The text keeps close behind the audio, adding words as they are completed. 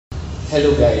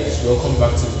Hello guys, welcome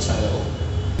back to the channel.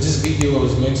 This video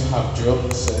was meant to have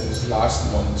dropped since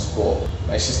last month, but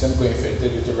my system got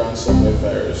infected with a ransomware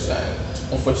virus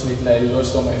and unfortunately I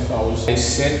lost all my files. I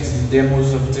sent the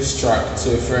demos of this track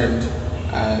to a friend,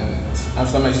 and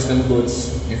after my system got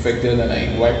infected and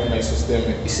I wiped my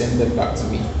system, he sent them back to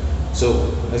me. So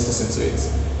let's listen to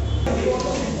it.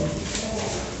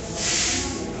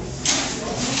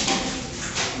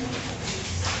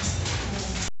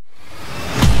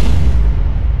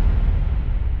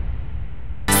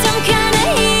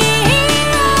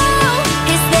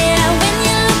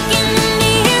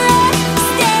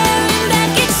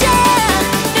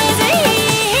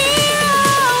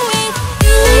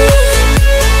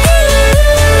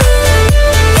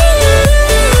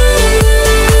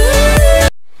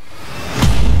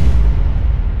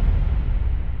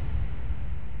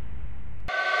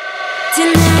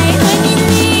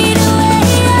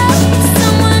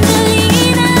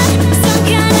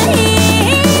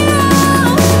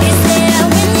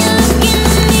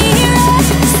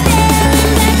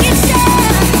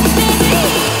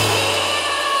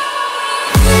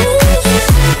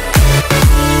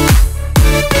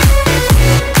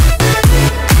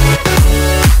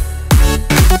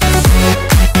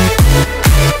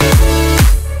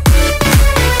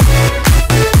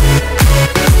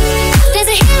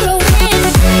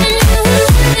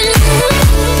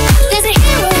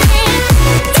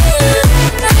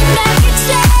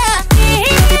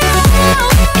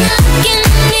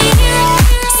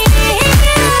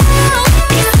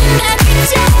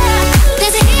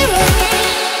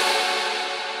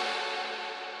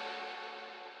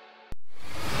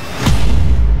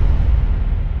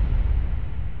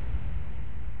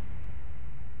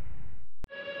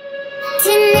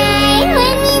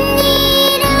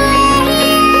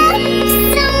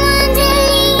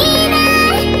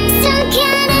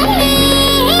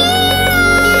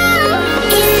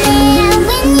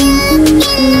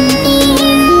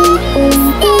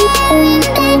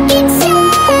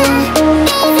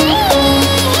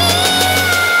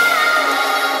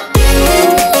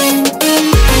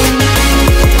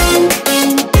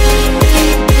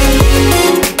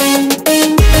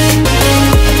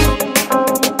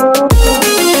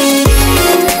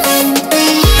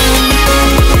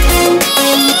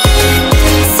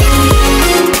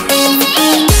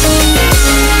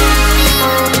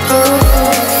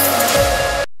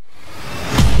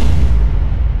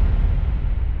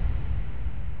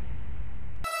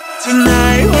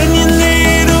 Tonight when you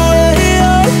need a way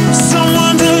out,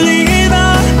 someone to lean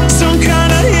on, some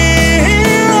kind of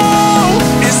hero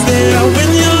is there when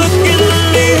you look in the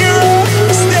mirror,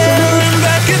 staring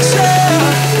back at you,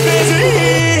 there's a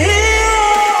hero.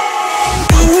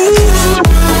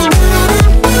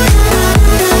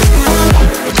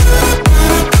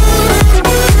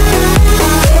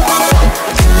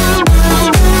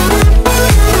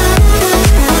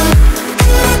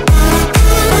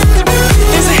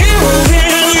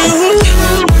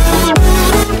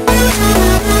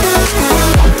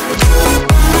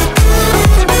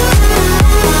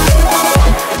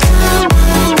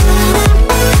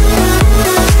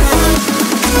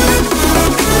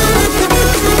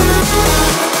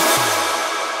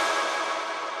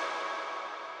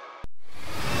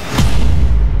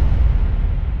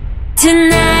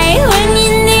 Tonight